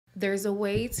There's a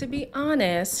way to be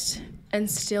honest and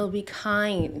still be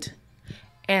kind.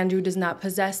 Andrew does not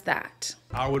possess that.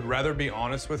 I would rather be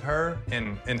honest with her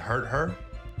and hurt her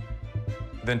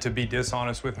than to be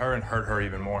dishonest with her and hurt her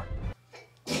even more.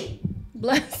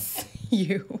 Bless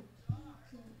you.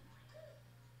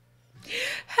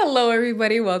 Hello,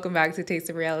 everybody. Welcome back to Taste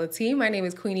of Reality. My name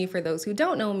is Queenie for those who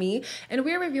don't know me, and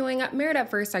we're reviewing Married at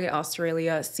First Sight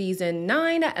Australia Season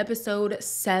 9, Episode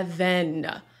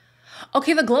 7.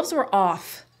 Okay, the gloves were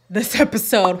off this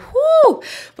episode. Woo!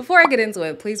 Before I get into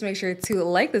it, please make sure to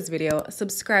like this video,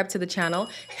 subscribe to the channel,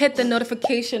 hit the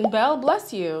notification bell,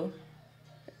 bless you,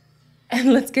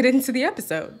 and let's get into the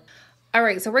episode. All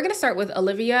right, so we're gonna start with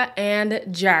Olivia and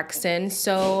Jackson.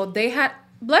 So they had,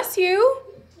 bless you,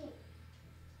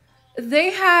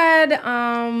 they had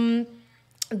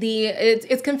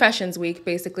it's confessions week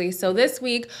basically. So this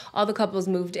week all the couples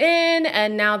moved in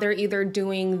and now they're either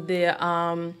doing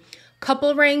the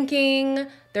couple ranking,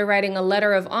 they're writing a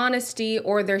letter of honesty,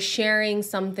 or they're sharing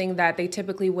something that they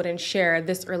typically wouldn't share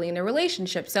this early in a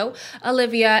relationship. So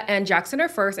Olivia and Jackson are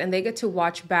first, and they get to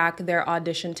watch back their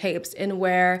audition tapes in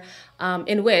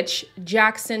which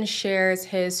Jackson shares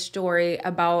his story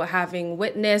about having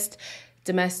witnessed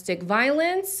domestic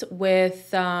violence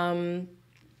with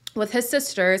his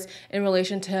sisters in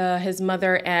relation to his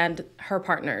mother and her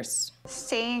partners.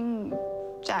 Seeing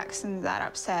Jackson that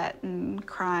upset and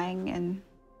crying and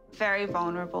very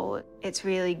vulnerable, it's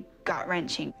really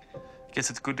gut-wrenching. I guess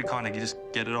it's good to kind of just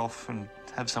get it off and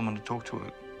have someone to talk to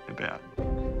it about.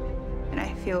 And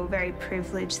I feel very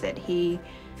privileged that he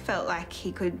felt like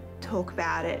he could talk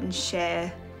about it and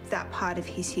share that part of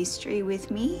his history with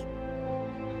me.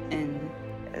 And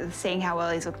seeing how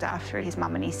well he's looked after his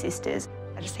mum and his sisters,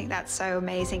 I just think that's so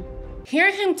amazing.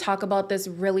 Hearing him talk about this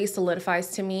really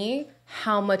solidifies to me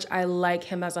how much I like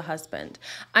him as a husband.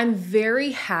 I'm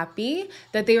very happy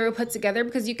that they were put together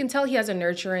because you can tell he has a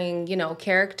nurturing,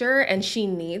 character, and she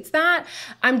needs that.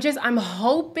 I'm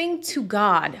hoping to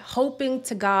God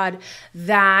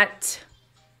that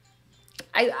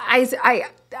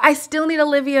I still need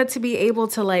Olivia to be able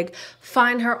to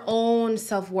find her own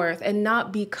self-worth, and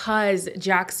not because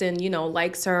Jackson,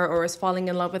 likes her or is falling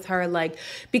in love with her,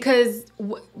 because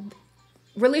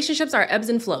relationships are ebbs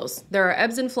and flows. There are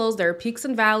ebbs and flows. There are peaks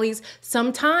and valleys.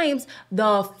 Sometimes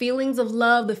the feelings of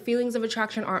love, the feelings of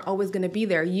attraction aren't always going to be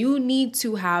there. You need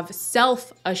to have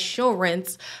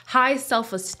self-assurance, high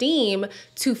self-esteem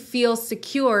to feel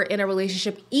secure in a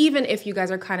relationship, even if you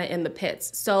guys are kind of in the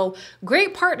pits. So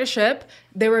great partnership.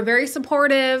 They were very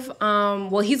supportive.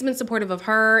 Well, he's been supportive of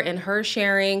her and her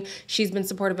sharing. She's been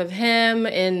supportive of him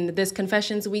in this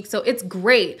confessions week. So it's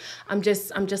great. I'm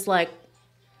just like,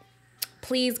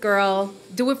 please, girl,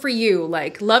 do it for you.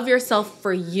 Love yourself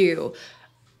for you.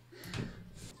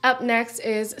 Up next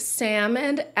is Sam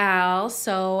and Al.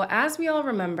 So as we all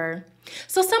remember,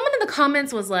 so someone in the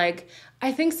comments was like,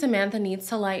 I think Samantha needs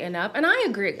to lighten up. And I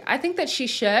agree. I think that she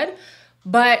should.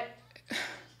 But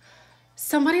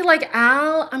somebody like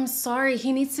Al, I'm sorry,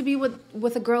 he needs to be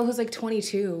with a girl who's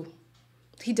 22.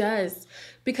 He does.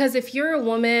 Because if you're a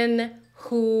woman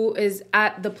who is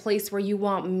at the place where you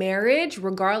want marriage,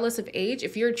 regardless of age,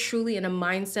 if you're truly in a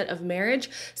mindset of marriage,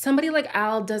 somebody like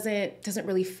Al doesn't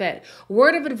really fit.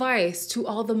 Word of advice to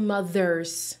all the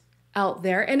mothers out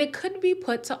there, and it could be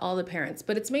put to all the parents,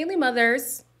 but it's mainly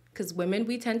mothers, because women,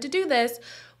 we tend to do this.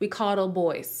 We coddle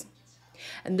boys.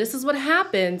 And this is what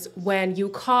happens when you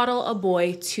coddle a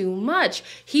boy too much.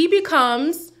 He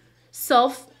becomes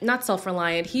not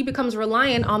self-reliant. He becomes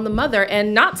reliant on the mother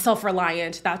and not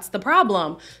self-reliant. That's the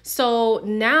problem. So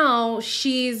now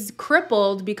she's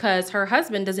crippled because her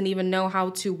husband doesn't even know how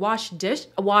to wash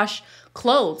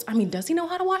clothes. I mean, does he know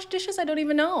how to wash dishes? I don't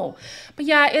even know. But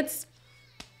yeah, this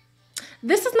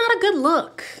is not a good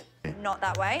look. Not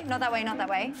that way, not that way, not that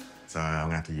way. So I'm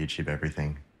gonna have to YouTube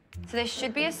everything. So there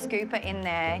should be a scooper in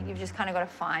there. You've just kind of got to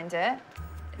find it.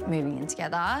 Moving in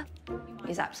together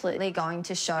is absolutely going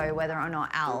to show whether or not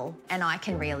Al and I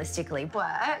can realistically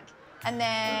work. And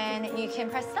then you can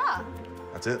press start.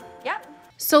 That's it? Yep.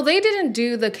 So they didn't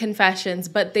do the confessions,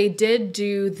 but they did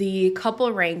do the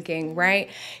couple ranking, right?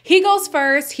 He goes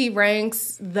first. He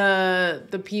ranks the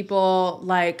people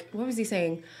what was he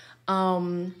saying?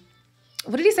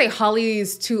 What did he say?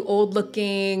 Holly's too old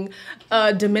looking.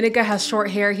 Dominica has short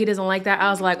hair. He doesn't like that.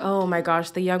 I was like, oh my gosh,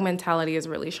 the young mentality is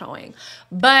really showing.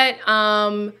 But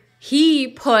he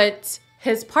put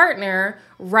his partner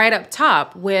right up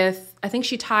top with, I think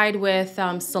she tied with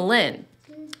Celine.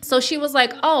 So she was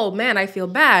like, oh man, I feel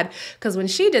bad. Because when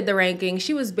she did the ranking,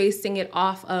 she was basing it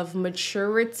off of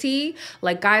maturity,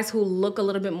 like guys who look a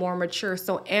little bit more mature.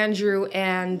 So Andrew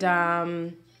and,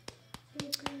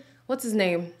 what's his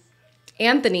name?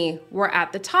 Anthony were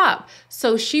at the top.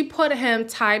 So she put him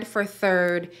tied for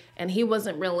third, and he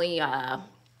wasn't really a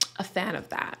fan of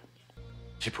that.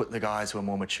 She put the guys who are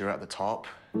more mature at the top.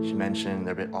 She mentioned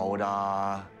they're a bit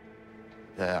older,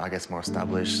 they're, I guess, more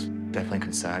established. Definitely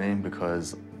concerning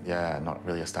because, yeah, not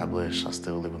really established. I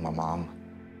still live with my mum.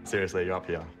 Seriously, you're up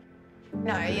here.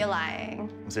 No, you're lying.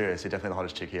 I'm serious, you're definitely the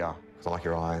hottest chick here. I like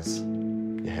your eyes,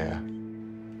 your hair.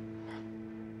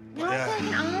 What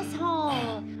an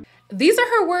asshole. These are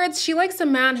her words. She likes a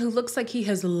man who looks like he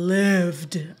has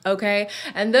lived, okay?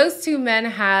 And those two men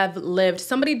have lived.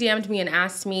 Somebody DM'd me and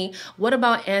asked me, what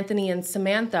about Anthony and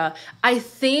Samantha? I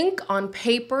think on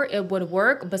paper it would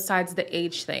work besides the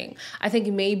age thing. I think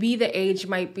maybe the age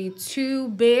might be too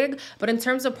big, but in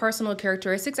terms of personal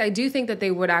characteristics, I do think that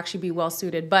they would actually be well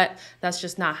suited, but that's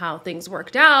just not how things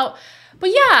worked out. But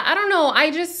yeah, I don't know.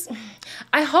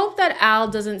 I hope that Al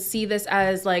doesn't see this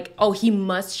as like, oh, he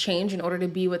must change in order to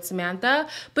be with Samantha,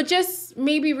 but just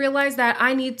maybe realize that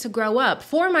I need to grow up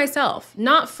for myself,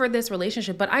 not for this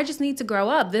relationship, but I just need to grow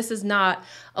up. This is not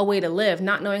a way to live.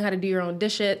 Not knowing how to do your own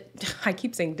dishes. I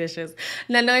keep saying dishes.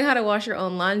 Not knowing how to wash your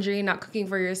own laundry, not cooking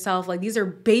for yourself. Like, these are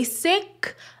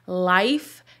basic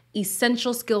life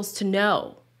essential skills to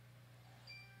know,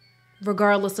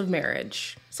 regardless of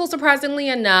marriage. So surprisingly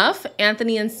enough,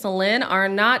 Anthony and Celine are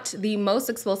not the most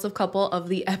explosive couple of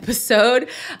the episode.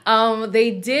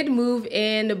 They did move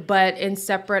in, but in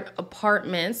separate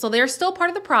apartments. So they're still part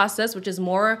of the process, which is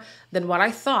more than what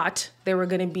I thought they were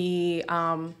gonna be,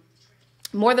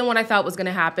 more than what I thought was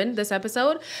gonna happen this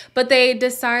episode. But they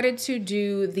decided to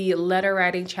do the letter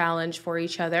writing challenge for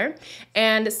each other.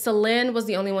 And Celine was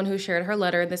the only one who shared her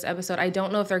letter in this episode. I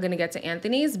don't know if they're gonna get to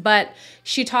Anthony's, but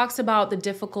she talks about the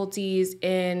difficulties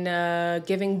in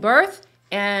giving birth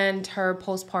and her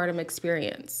postpartum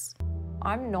experience.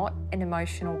 I'm not an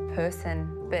emotional person,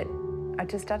 but I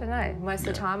don't know. Most of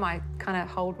the time I kind of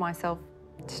hold myself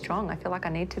strong. I feel like I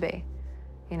need to be,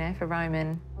 you know, for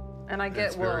Roman. And I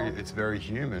get, it's very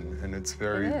human, and it's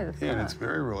very, and it's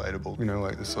very relatable. You know,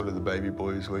 like the sort of the baby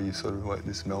boys where you sort of like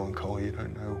this melancholy, you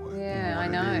don't know what, I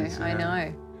know, it is, I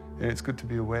know. And it's good to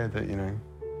be aware that, you know,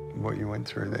 what you went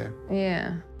through there.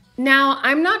 Yeah. Now,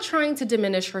 I'm not trying to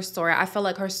diminish her story. I feel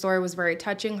like her story was very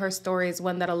touching. Her story is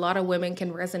one that a lot of women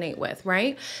can resonate with,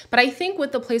 right? But I think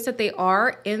with the place that they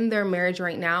are in their marriage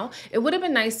right now, it would have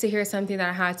been nice to hear something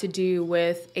that had to do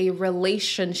with a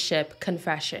relationship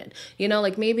confession. You know,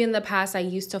 like maybe in the past I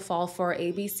used to fall for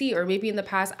ABC, or maybe in the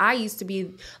past I used to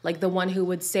be like the one who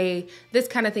would say this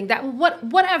kind of thing. That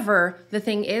whatever the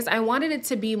thing is, I wanted it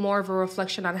to be more of a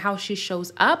reflection on how she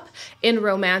shows up in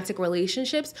romantic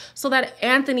relationships so that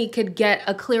Anthony could get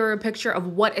a clearer picture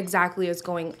of what exactly is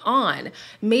going on.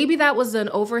 Maybe that was an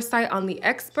oversight on the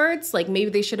experts. Like maybe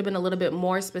they should have been a little bit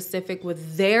more specific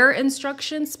with their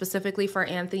instructions, specifically for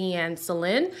Anthony and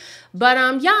Celine.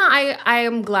 But yeah, I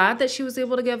am glad that she was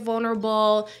able to get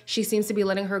vulnerable. She seems to be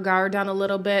letting her guard down a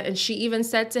little bit. And she even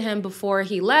said to him before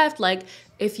he left, like,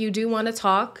 if you do want to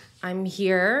talk, I'm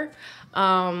here.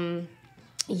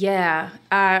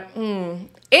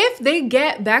 If they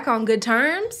get back on good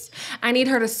terms, I need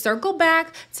her to circle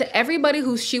back to everybody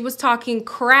who she was talking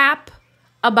crap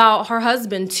about her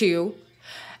husband to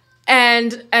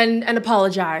and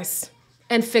apologize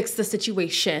and fix the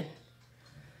situation.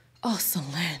 Oh,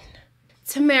 Celine.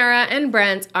 Tamara and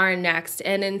Brent are next,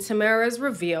 and in Tamara's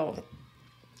reveal,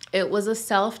 it was a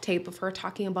self-tape of her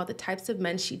talking about the types of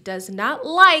men she does not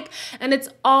like, and it's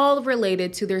all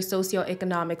related to their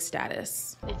socioeconomic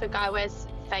status. If a guy wears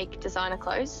fake designer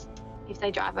clothes, if they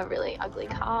drive a really ugly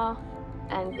car,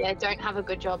 and don't have a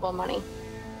good job or money,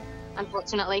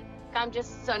 unfortunately, I'm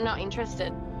just so not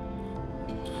interested.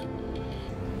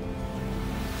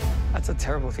 That's a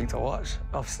terrible thing to watch,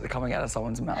 obviously coming out of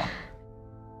someone's mouth.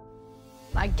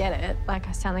 I get it, like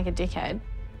I sound like a dickhead.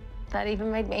 That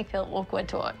even made me feel awkward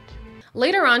to watch.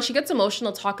 Later on, she gets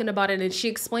emotional talking about it, and she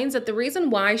explains that the reason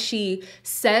why she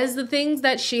says the things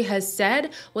that she has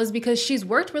said was because she's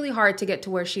worked really hard to get to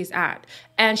where she's at,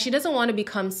 and she doesn't want to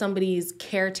become somebody's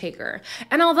caretaker.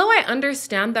 And although I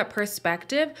understand that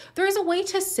perspective, there is a way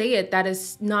to say it that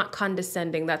is not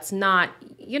condescending, that's not,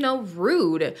 you know,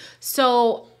 rude.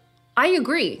 So I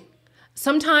agree.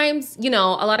 Sometimes, you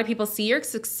know, a lot of people see your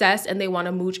success and they want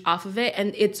to mooch off of it,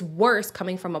 and it's worse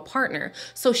coming from a partner.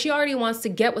 So she already wants to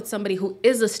get with somebody who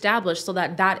is established so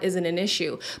that that isn't an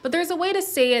issue. But there's a way to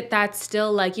say it that's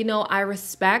still like, you know, I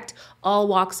respect all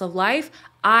walks of life.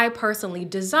 I personally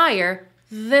desire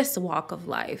this walk of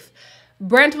life.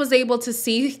 Brent was able to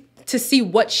see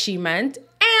what she meant,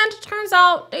 and turns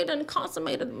out they didn't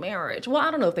consummate the marriage. Well,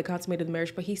 I don't know if they consummated the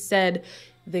marriage, but he said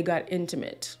they got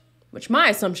intimate. which my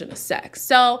assumption is sex.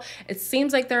 So it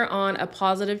seems like they're on a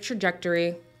positive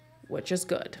trajectory, which is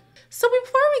good. So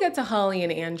before we get to Holly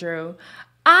and Andrew,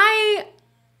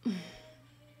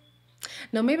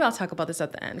 no, maybe I'll talk about this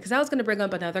at the end because I was going to bring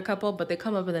up another couple, but they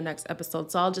come up in the next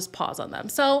episode, so I'll just pause on them.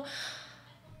 So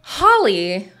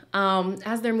Holly,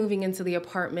 as they're moving into the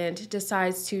apartment,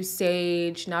 decides to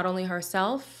sage not only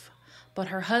herself, but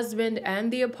her husband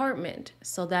and the apartment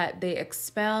so that they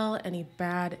expel any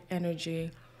bad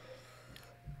energy.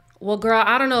 Well, girl,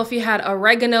 I don't know if you had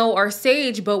oregano or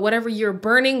sage, but whatever you're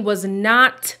burning was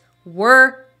not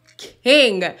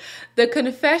working. The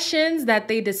confessions that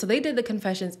they did, so they did the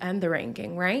confessions and the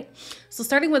ranking, right? So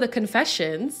starting with the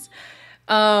confessions,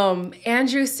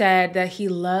 Andrew said that he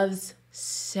loves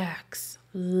sex,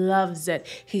 loves it.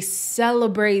 He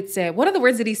celebrates it. What other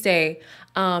words did he say?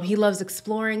 He loves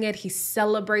exploring it. He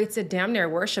celebrates it, damn near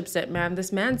worships it, man.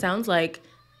 This man sounds like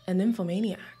a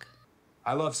nymphomaniac.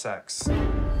 I love sex.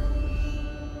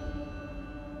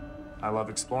 I love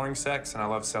exploring sex and I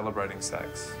love celebrating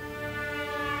sex.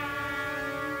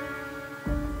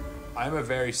 I'm a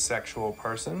very sexual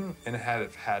person and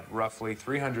have had roughly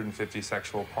 350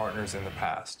 sexual partners in the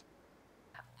past.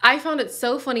 I found it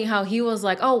so funny how he was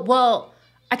like, oh, well,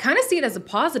 I kind of see it as a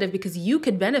positive because you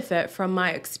could benefit from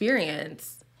my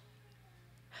experience.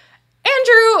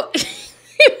 Andrew,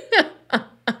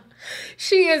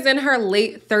 she is in her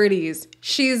late 30s.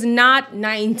 She's not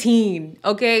 19,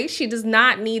 okay? She does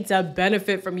not need to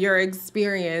benefit from your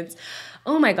experience.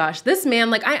 Oh my gosh, this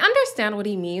man, like, I understand what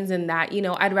he means in that, you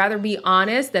know, I'd rather be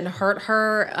honest than hurt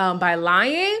her by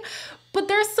lying, but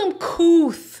there's some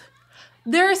couth.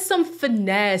 There's some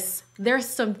finesse. There's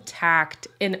some tact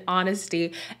in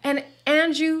honesty. And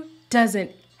Andrew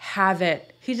doesn't have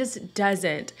it. He just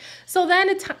doesn't. So then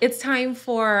it's time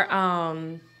for,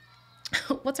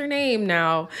 what's her name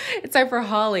now? It's time for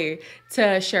Holly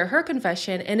to share her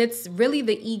confession. And it's really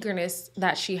the eagerness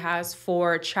that she has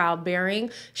for childbearing.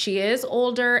 She is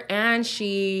older and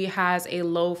she has a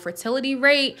low fertility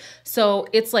rate. So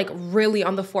it's like really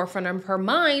on the forefront of her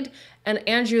mind. And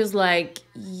Andrew's like,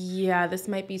 yeah, this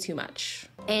might be too much.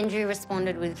 Andrew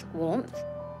responded with warmth.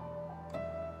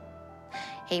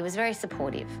 He was very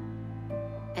supportive.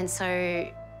 And so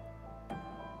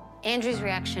Andrew's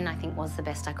reaction, I think, was the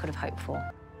best I could have hoped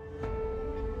for.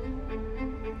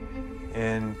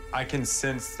 And I can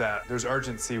sense that there's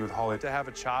urgency with Holly to have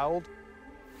a child.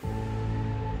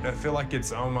 I feel like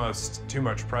it's almost too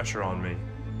much pressure on me.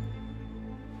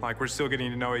 Like, we're still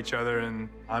getting to know each other and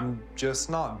I'm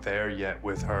just not there yet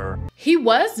with her. He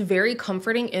was very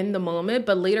comforting in the moment,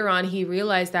 but later on he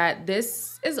realized that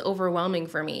this is overwhelming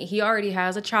for me. He already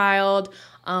has a child,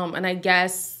 and I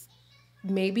guess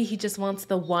maybe he just wants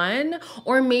the one,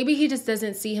 or maybe he just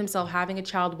doesn't see himself having a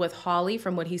child with Holly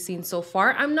from what he's seen so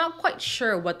far. I'm not quite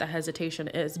sure what the hesitation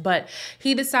is, but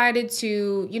he decided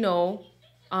to, you know,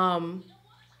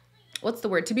 what's the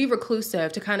word? To be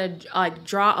reclusive, to kind of like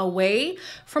draw away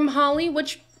from Holly,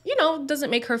 which, you know, doesn't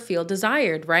make her feel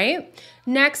desired, right?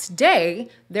 Next day,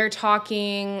 they're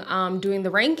talking, doing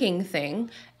the ranking thing.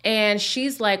 And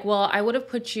she's like, well, I would have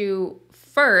put you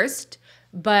first,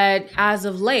 but as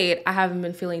of late, I haven't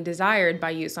been feeling desired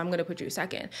by you, so I'm going to put you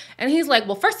second. And he's like,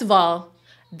 well, first of all,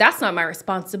 that's not my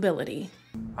responsibility.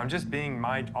 I'm just being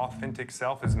my authentic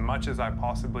self as much as I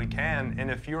possibly can.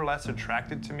 And if you're less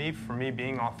attracted to me for me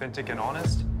being authentic and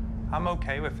honest, I'm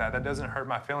okay with that. That doesn't hurt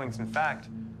my feelings. In fact,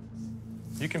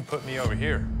 you can put me over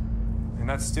here. And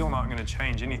that's still not going to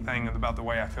change anything about the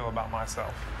way I feel about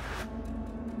myself.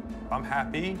 I'm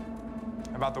happy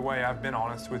about the way I've been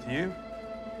honest with you.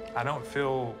 I don't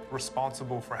feel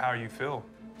responsible for how you feel.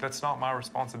 That's not my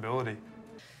responsibility.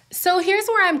 So here's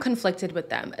where I'm conflicted with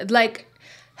them. Like,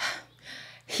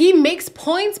 he makes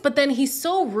points, but then he's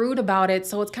so rude about it,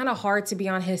 so it's kind of hard to be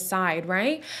on his side,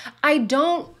 right? I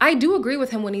do agree with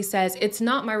him when he says it's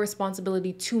not my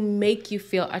responsibility to make you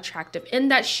feel attractive, in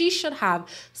that she should have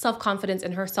self-confidence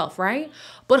in herself, right?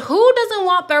 But who doesn't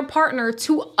want their partner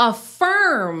to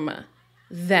affirm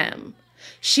them?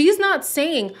 She's not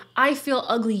saying, I feel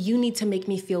ugly, you need to make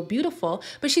me feel beautiful.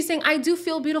 But she's saying, I do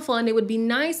feel beautiful, and it would be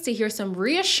nice to hear some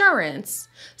reassurance,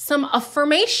 some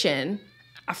affirmation.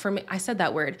 I said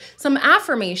that word. Some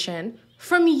affirmation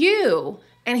from you.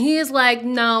 And he is like,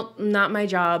 no, not my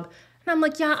job. And I'm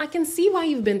like, yeah, I can see why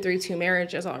you've been through 2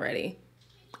 marriages already.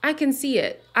 I can see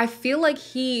it. I feel like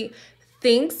he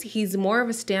thinks he's more of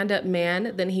a stand-up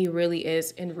man than he really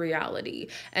is in reality.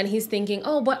 And he's thinking,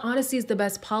 oh, but honesty is the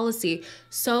best policy.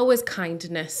 So is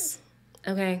kindness.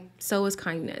 Okay, so is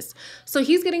kindness. So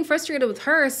he's getting frustrated with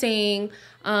her saying,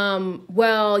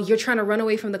 well, you're trying to run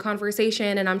away from the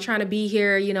conversation and I'm trying to be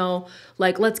here, you know,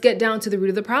 like, let's get down to the root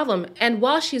of the problem. And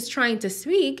while she's trying to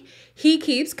speak, he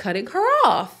keeps cutting her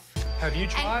off. Have you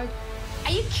tried?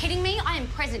 Are you kidding me? I am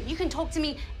present. You can talk to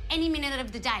me any minute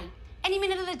of the day. Any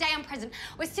minute of the day, I'm present.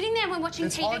 We're sitting there and we're watching TV.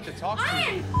 It's hard to talk to I you.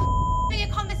 am having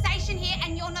a conversation here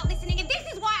and you're not listening. And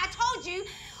this is why I told you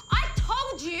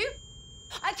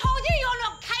you're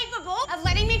not capable of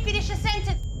letting me finish a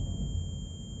sentence.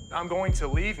 I'm going to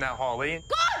leave now, Holly.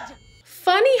 God!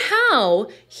 Funny how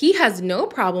he has no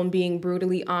problem being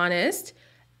brutally honest,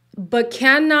 but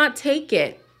cannot take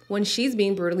it when she's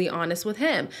being brutally honest with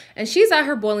him. And she's at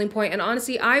her boiling point, and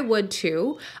honestly, I would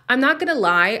too. I'm not gonna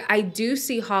lie, I do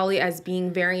see Holly as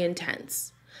being very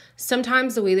intense.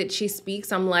 Sometimes the way that she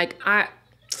speaks, I'm like, I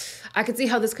could see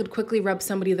how this could quickly rub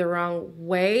somebody the wrong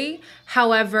way.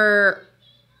 However,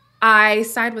 I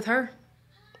side with her.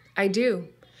 I do.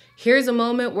 Here's a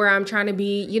moment where I'm trying to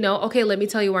be, you know, okay, let me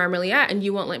tell you where I'm really at and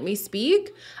you won't let me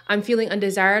speak. I'm feeling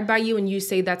undesired by you and you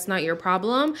say that's not your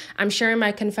problem. I'm sharing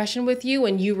my confession with you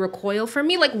and you recoil from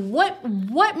me. Like,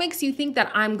 what makes you think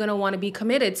that I'm gonna wanna be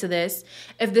committed to this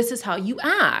if this is how you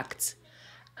act?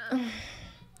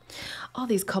 All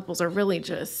these couples are really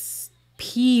just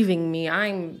peeving me.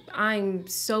 I'm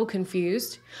so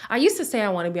confused. I used to say I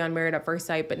want to be on Married at First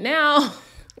Sight, but now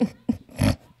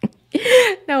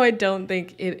now I don't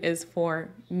think it is for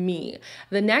me.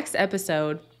 The next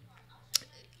episode,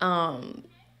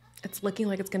 it's looking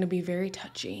like it's going to be very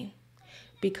touchy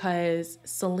because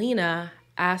Selena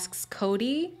asks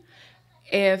Cody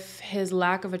if his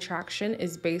lack of attraction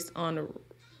is based on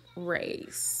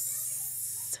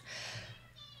race.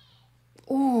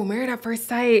 Oh, Married at First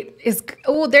Sight is,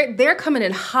 oh, they're coming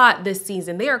in hot this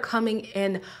season. They are coming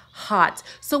in hot.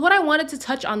 So what I wanted to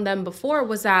touch on them before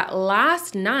was that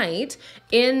last night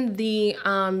in the,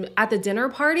 at the dinner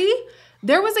party,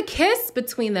 there was a kiss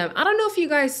between them. I don't know if you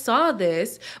guys saw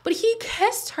this, but he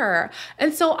kissed her.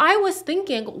 And so I was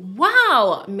thinking,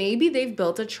 wow, maybe they've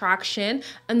built attraction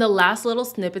in the last little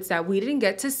snippets that we didn't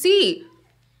get to see.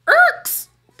 Irks!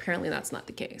 Apparently that's not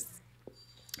the case.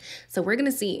 So we're gonna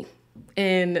see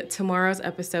in tomorrow's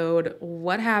episode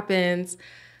what happens.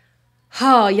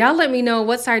 Oh, y'all let me know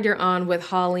what side you're on with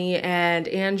Holly and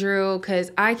Andrew,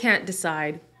 because I can't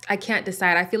decide. I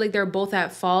feel like they're both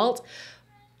at fault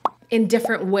in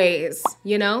different ways,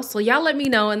 you know? So y'all let me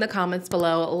know in the comments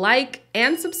below. Like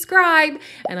and subscribe,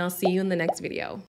 and I'll see you in the next video.